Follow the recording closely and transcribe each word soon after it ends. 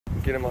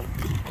Get him on.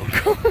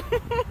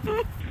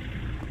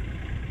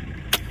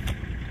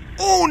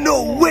 Oh,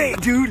 no way,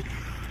 dude.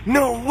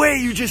 No way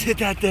you just hit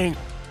that thing.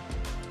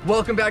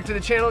 Welcome back to the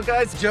channel,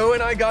 guys. Joe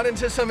and I got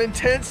into some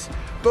intense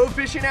bow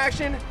fishing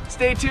action.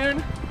 Stay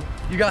tuned.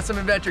 You got some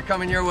adventure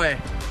coming your way.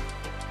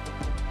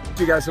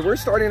 You guys, so we're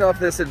starting off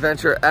this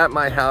adventure at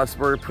my house.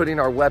 We're putting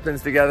our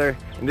weapons together,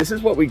 and this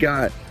is what we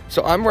got.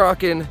 So I'm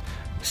rocking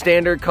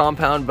standard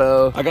compound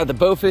bow. I got the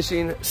bow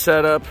fishing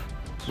set up,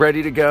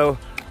 ready to go.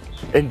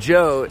 And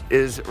Joe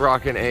is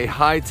rocking a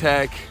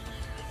high-tech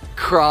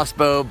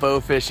crossbow bow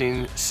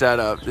fishing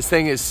setup. This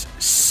thing is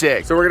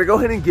sick. So we're gonna go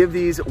ahead and give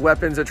these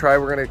weapons a try.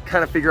 We're gonna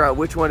kind of figure out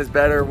which one is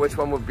better, which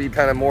one would be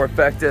kind of more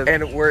effective.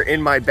 And we're in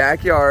my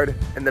backyard,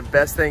 and the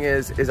best thing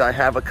is I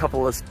have a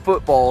couple of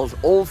footballs,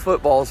 old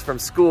footballs from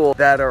school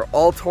that are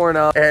all torn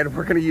up, and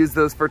we're gonna use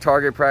those for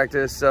target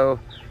practice. So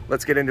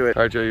let's get into it.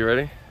 All right, Joe, you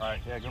ready? All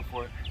right, yeah, go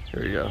for it.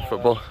 Here we go,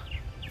 football.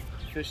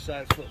 Fish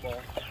size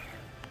football.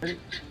 Ready?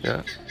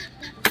 Yeah.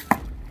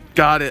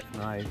 Got it.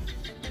 Nice.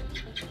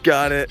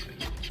 Got it.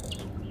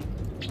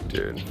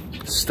 Dude,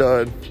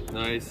 stud.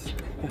 Nice.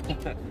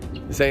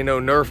 This ain't no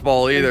Nerf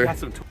ball either.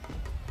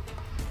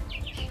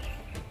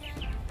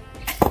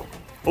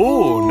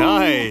 Oh,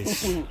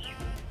 nice.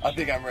 I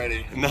think I'm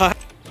ready. Nice.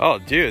 Oh,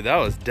 dude, that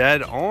was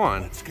dead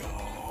on. Let's go.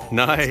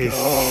 Nice.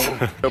 Let's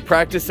go. So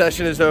practice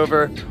session is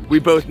over. We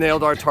both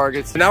nailed our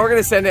targets. So now we're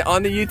gonna send it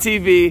on the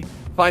UTV,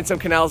 find some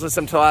canals with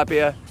some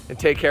tilapia, and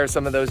take care of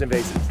some of those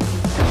invasives.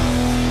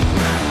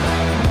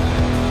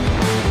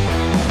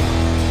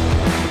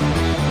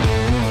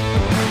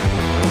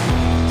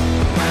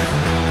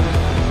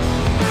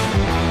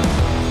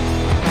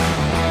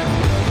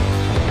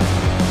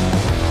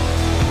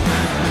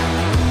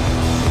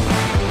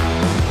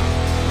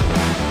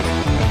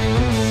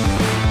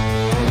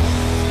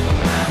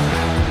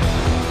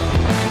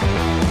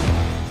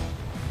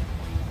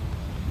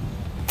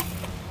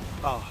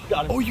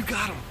 Got him. Oh, you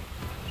got him.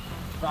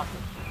 Rock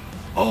him.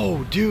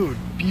 Oh, dude,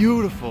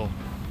 beautiful.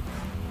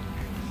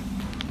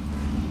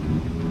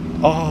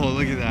 Oh,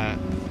 look at that.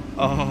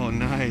 Oh,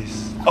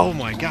 nice. Oh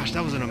my gosh,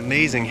 that was an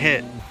amazing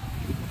hit.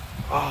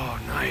 Oh,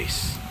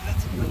 nice.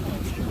 That's a good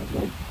one.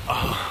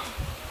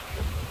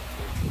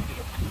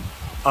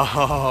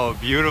 Oh,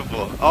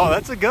 beautiful. Oh,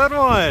 that's a good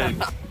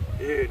one.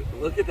 Dude,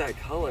 look at that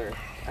color.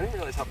 I didn't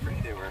realize how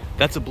pretty they were.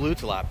 That's a blue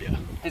tilapia.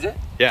 Is it?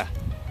 Yeah.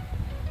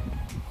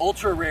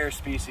 Ultra rare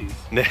species.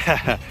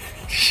 I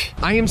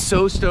am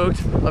so stoked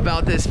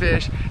about this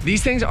fish.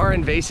 These things are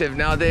invasive.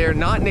 Now, they are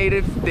not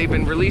native. They've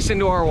been released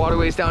into our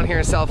waterways down here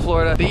in South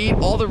Florida. They eat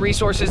all the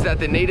resources that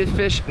the native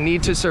fish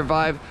need to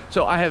survive.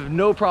 So I have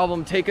no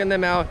problem taking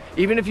them out.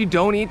 Even if you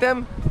don't eat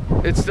them,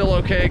 it's still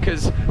okay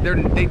because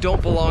they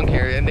don't belong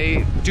here and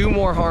they do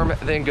more harm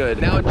than good.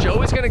 Now,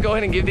 Joe is gonna go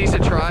ahead and give these a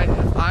try.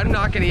 I'm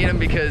not gonna eat them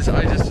because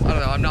I don't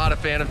know, I'm not a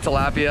fan of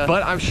tilapia,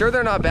 but I'm sure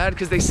they're not bad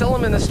because they sell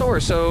them in the store.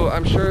 So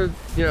I'm sure,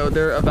 you know,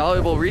 they're a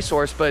valuable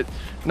resource, but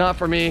not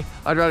for me.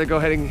 I'd rather go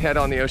ahead and head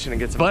on the ocean and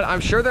get some. But I'm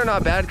sure they're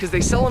not bad because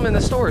they sell them in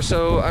the store.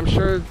 So I'm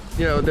sure,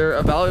 you know, they're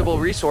a valuable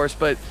resource,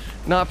 but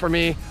not for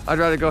me. I'd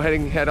rather go ahead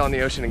and head on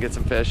the ocean and get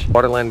some fish.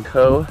 Waterland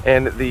Co.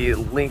 And the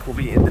link will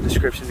be in the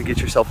description to get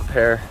yourself a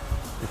pair.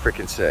 They're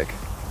freaking sick.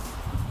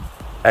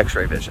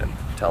 X-ray vision,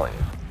 I'm telling you.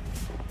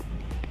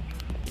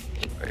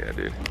 Oh yeah,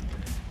 dude.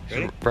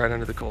 Ready? Right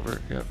under the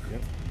culvert, yep.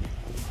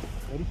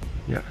 Ready?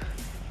 Yeah.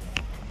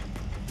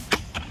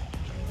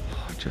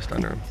 Oh, just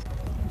under him.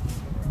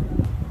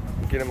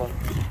 Get him on.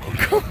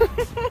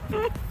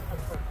 Dude.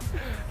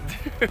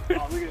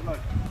 Oh, look at it, look.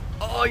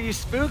 Oh, you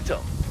spooked him.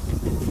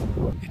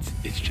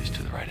 It's just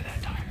to the right of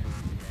that tire.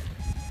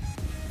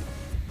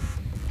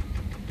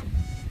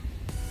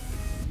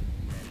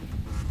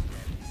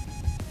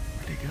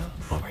 Where'd he go?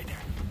 Oh, right there.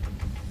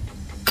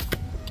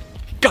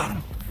 Got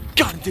him.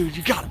 Got him, dude.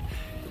 You got him.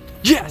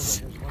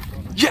 Yes.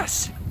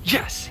 Yes.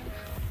 Yes.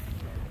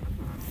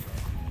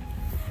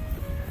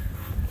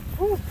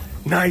 Woo.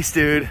 Nice,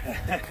 dude.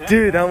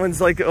 Dude, that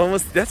one's like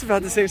almost, that's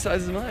about the same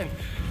size as mine.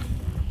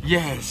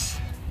 Yes.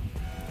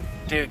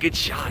 Dude, good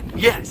shot.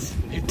 Yes.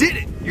 You did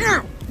it.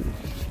 Yeah.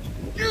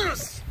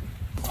 Yes.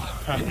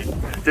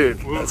 Dude,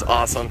 that's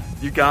awesome.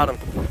 You got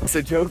him.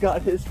 So Joe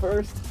got his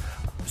first.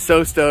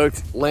 So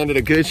stoked. Landed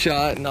a good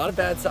shot. Not a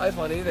bad size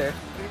one either.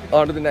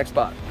 On to the next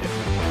spot.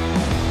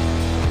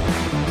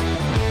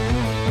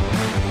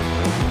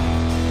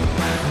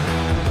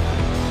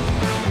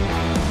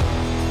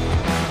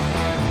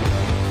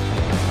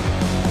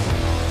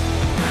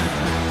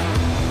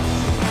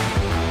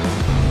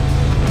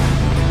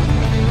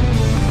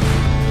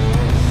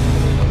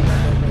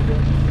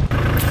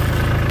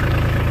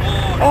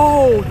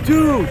 Oh,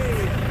 dude!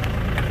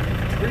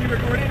 Were you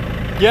recording?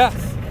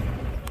 Yes.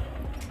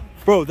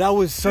 Bro, that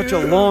was such a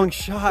long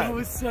shot. That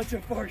was such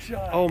a far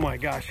shot. Oh my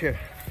gosh, here.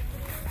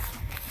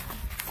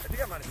 I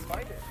think I might have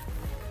spiked it.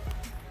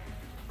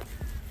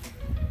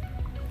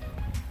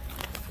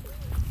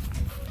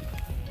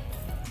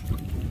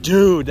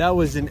 Dude, that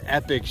was an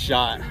epic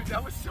shot. Dude,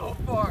 that was so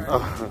far.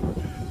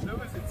 That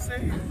was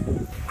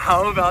insane.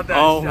 How about that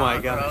Oh shot, my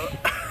gosh.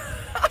 bro?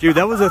 Dude,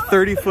 that was a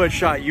 30-foot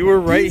shot. You were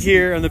right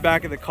here on the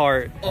back of the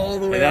cart. All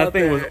the way and that out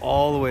thing there. was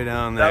all the way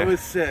down there. That was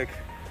sick.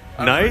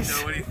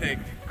 Nice. What do you think?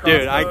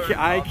 Dude,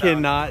 I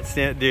cannot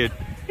stand, dude.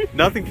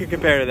 Nothing can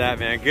compare to that,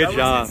 man. Good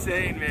job. That was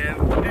insane, man.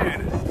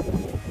 Dude.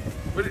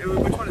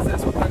 Which one is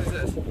this? What kind is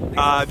this?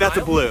 That's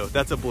a blue.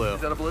 That's a blue.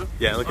 Is that a blue?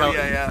 Yeah, look how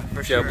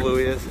for sure. how blue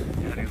he is.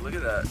 Yeah, dude, look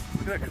at that.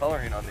 Look at that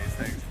coloring on these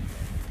things.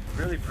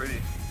 Really pretty.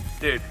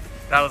 Dude,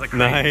 that was a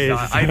crazy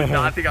Nice. shot. I did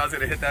not think I was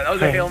gonna hit that. That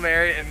was a Hail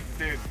Mary, and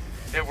dude,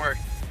 it worked.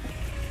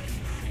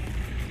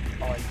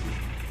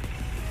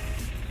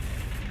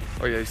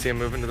 Oh yeah, you see him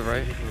moving to the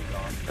right?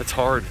 That's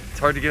hard. It's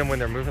hard to get them when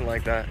they're moving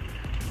like that.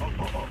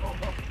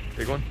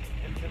 Big one?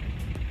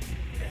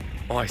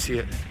 Oh, I see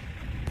it.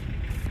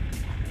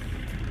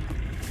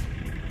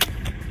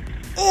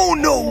 Oh,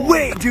 no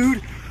way,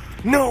 dude.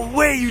 No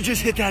way you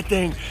just hit that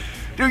thing.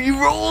 Dude,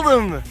 you rolled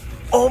him.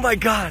 Oh my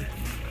God.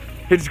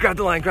 Here, just grab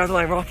the line,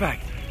 roll it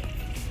back.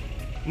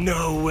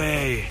 No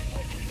way.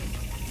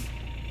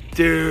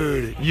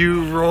 Dude,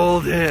 you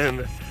rolled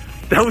him.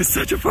 That was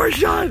such a far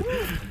shot.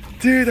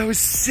 Dude, that was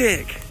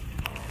sick.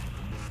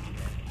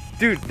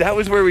 Dude, that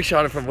was where we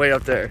shot it from, way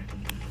up there.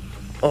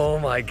 Oh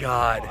my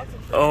God.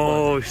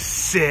 Oh,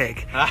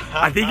 sick.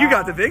 I think you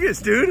got the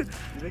biggest, dude.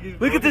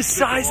 Look at the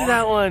size of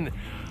that one.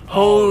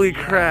 Holy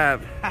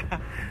crap.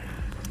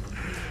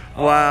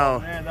 Wow. Oh,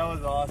 man, that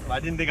was awesome. I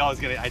did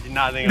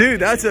not think. Dude,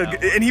 that's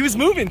and he was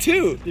moving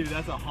too. Dude,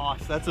 that's a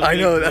hoss. That's a I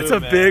know, big that's blue, a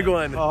man. big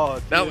one. Oh,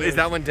 dude. Is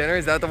that one dinner?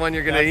 Is that the one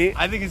you're gonna eat?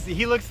 I think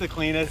he looks the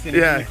cleanest and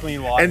Yeah. he's in the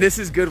clean water. And this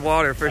is good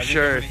water for I think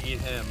sure. I'm gonna eat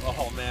him.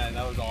 Oh man,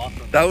 that was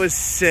awesome. That was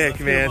sick,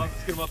 man.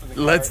 Let's get him up in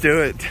the Let's cart.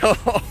 do it.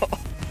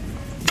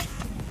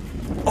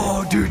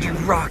 Oh, dude, you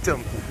rocked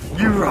him.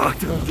 You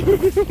rocked him.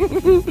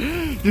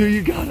 Dude,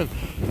 you got him.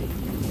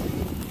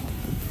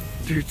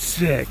 Dude,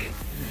 sick.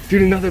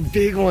 Dude, another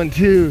big one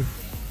too.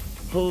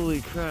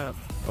 Holy crap.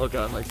 Oh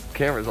God, my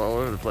camera's all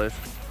over the place.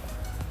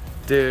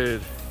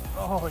 Dude.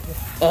 Oh,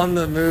 yeah. On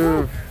the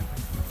move.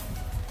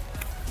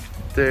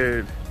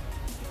 Dude.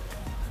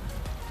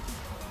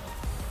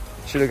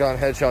 Should have gone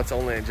headshots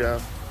only, Joe.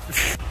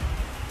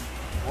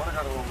 Water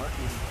got a little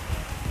murky.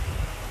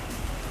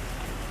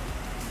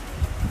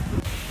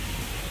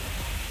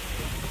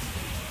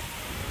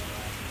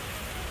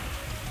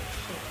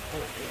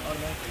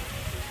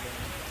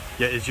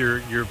 Yeah, is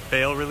your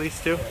bail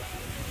released too?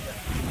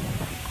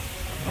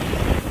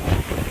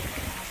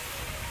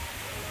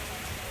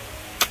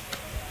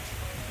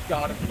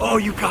 Got him. Oh,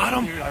 you got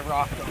him? Dude, I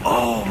rocked him.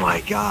 Oh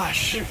my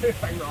gosh. Dude,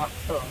 I rocked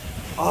him.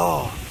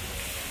 Oh.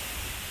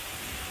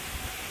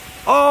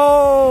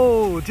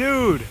 Oh,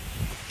 dude.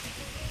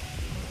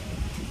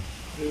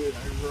 Dude,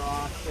 I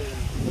rocked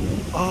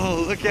him.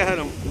 Oh, look at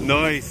him.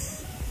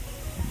 Nice.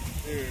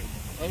 Dude,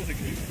 that was a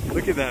good.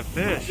 Look at that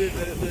fish. Dude,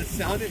 the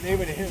sound it made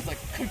when it hit was like,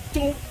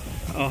 don't.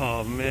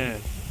 Oh, man.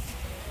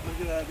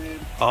 Look at that, dude.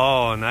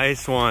 Oh,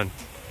 nice one.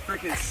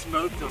 Freaking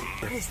smoked him.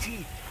 Look at his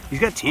teeth. He's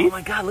got Oh teeth?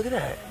 my God, look at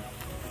that.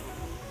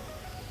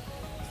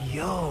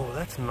 Yo,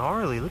 that's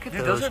gnarly. Look at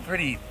Dude, those. those are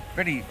pretty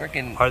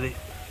freaking. Are they?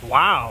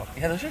 Wow.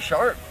 Yeah, those are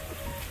sharp.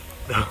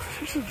 Those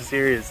are some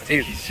serious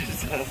Dude, teeth.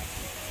 he's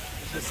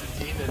just a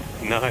demon.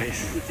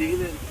 Nice. He's a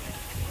demon.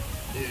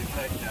 Dude,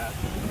 heck yeah.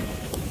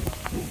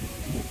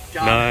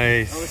 Got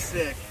Nice. it. That was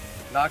sick.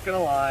 Not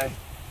gonna lie,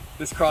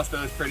 this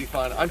crossbow is pretty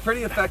fun. I'm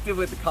pretty effective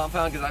with the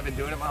compound because I've been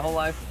doing it my whole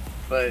life,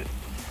 but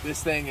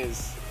this thing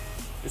is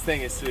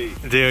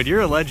sweet. Dude, you're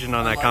a legend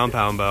on that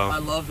compound I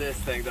bow. love this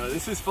thing though.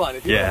 This is fun.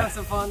 If you want to have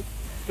some fun,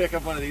 pick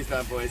up one of these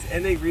bad boys,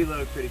 and they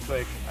reload pretty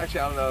quick. Actually,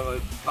 I don't know,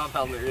 a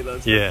compound that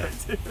reloads. Yeah.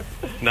 Pretty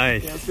quick too.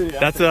 Nice. Yeah, it's pretty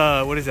That's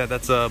active. what is that?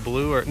 That's a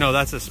blue or no?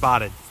 That's a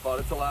spotted.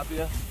 Spotted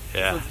tilapia.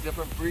 Yeah. So it's a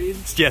different breed.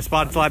 Yeah,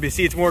 spotted tilapia.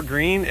 See, it's more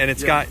green, and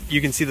it's Yeah. got, you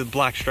can see the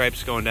black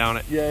stripes going down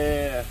it.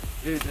 Yeah.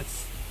 Dude,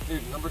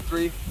 number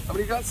 3. How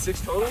many you got?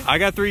 6 total? I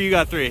got 3, you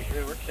got 3.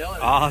 Dude, we're killing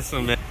it.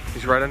 Awesome, man.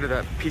 He's right under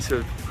that piece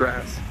of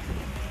grass.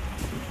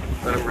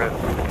 Let him rip.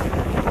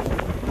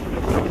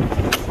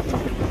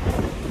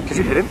 Did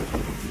you hit him?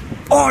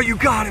 Oh, you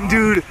got him,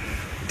 dude.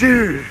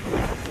 Dude,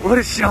 what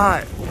a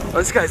shot. Oh,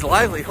 this guy's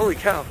lively. Holy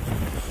cow.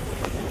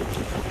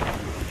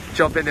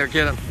 Jump in there,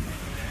 get him.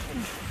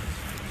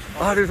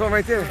 Oh, there's one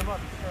right there.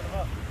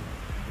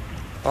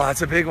 Oh,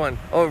 that's a big one.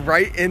 Oh,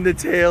 right in the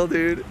tail,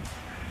 dude.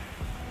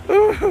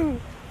 Ooh.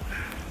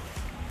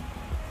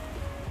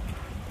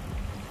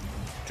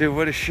 Dude,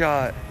 what a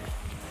shot.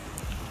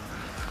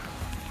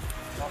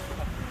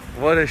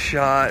 What a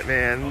shot,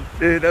 man.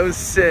 Dude, that was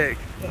sick.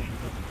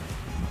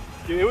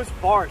 Dude, it was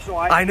far, so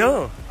I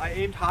know. I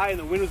aimed high and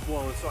the wind was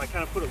blowing, so I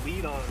kind of put a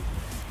lead on him.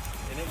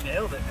 And it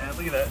nailed it, man.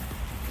 Look at that.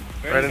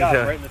 Right in the got it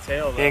tail. right in the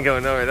tail, He ain't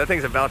going nowhere. That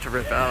thing's about to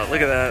rip out.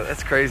 Look at that.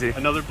 That's crazy.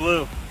 Another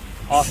blue.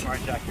 Awesome. All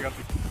right, Jack, you're up.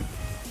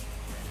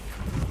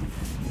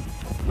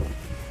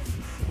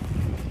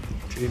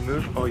 Did he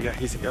move? Oh yeah,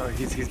 he's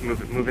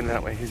moving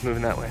that way. He's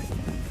moving that way.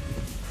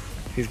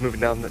 He's moving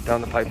down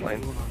the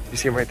pipeline. You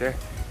see him right there?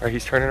 All right,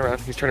 he's turning around.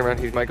 He's turning around.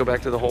 He might go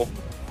back to the hole.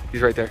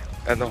 He's right there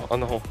on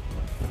the hole.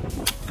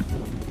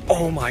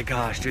 Oh my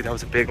gosh, dude, that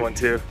was a big one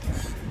too.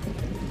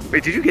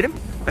 Wait, did you get him?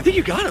 I think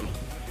you got him.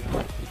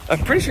 I'm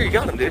pretty sure you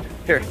got him, dude.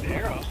 Here.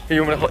 Arrow. Here,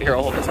 you want me to hold? Here,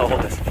 I'll hold this. I'll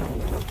hold this.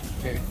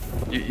 Here.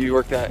 You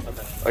work that.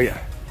 Okay. Oh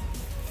yeah.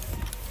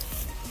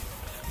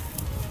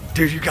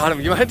 Dude, you got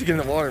him. You might have to get in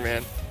the water,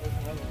 man.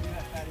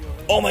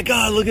 Oh my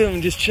God, look at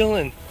him just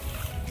chilling.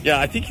 Yeah,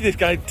 I think this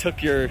guy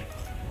took your.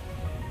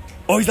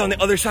 Oh, he's on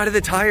the other side of the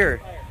tire.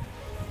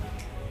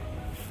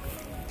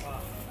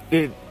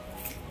 Dude.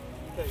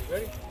 Okay, you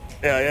ready?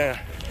 Yeah.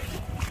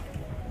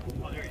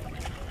 Oh, there you go.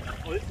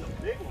 Oh, this is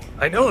a big one.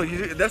 I know,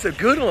 that's a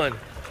good one.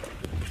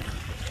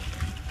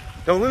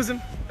 Don't lose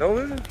him. Don't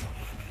lose him.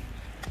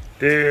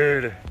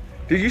 Dude,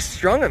 you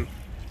strung him.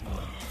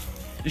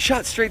 You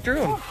shot straight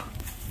through him.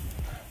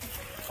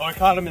 Oh, I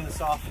caught him in the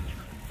soft.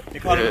 He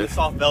caught him in the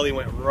soft belly,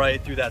 went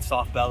right through that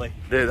soft belly.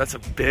 Dude, that's a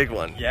big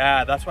one.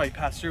 Yeah, that's why he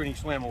passed through and he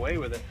swam away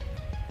with it.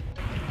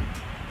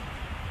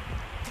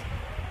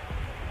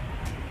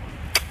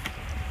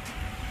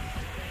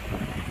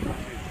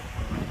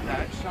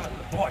 That shot.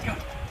 Oh, I got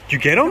it. Did you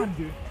get him?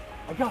 Dude.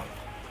 I got it.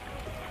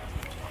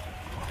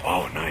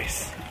 Oh,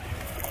 nice.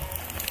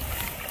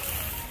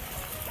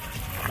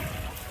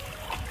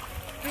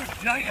 Dude,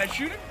 did I head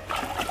shoot him?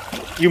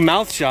 You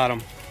mouth shot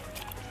him.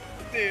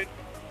 Dude.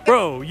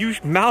 Bro, you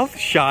mouth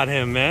shot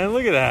him, man.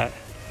 Look at that.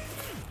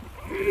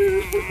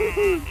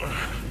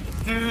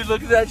 Dude,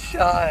 look at that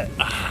shot.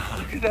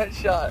 Look at that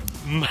shot.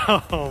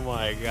 Oh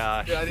my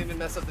gosh. Dude, I didn't even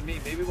mess up the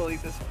meat. Maybe we'll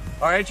eat this one.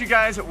 All right, you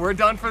guys, we're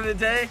done for the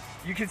day.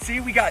 You can see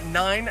we got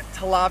 9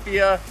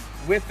 tilapia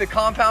with the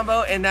compound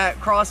bow and that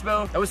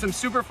crossbow. That was some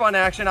super fun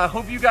action. I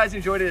hope you guys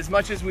enjoyed it as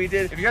much as we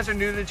did. If you guys are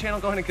new to the channel,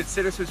 go ahead and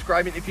consider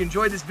subscribing. If you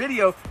enjoyed this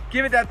video,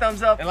 give it that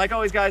thumbs up. And like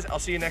always, guys, I'll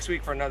see you next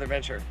week for another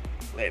adventure.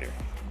 Later.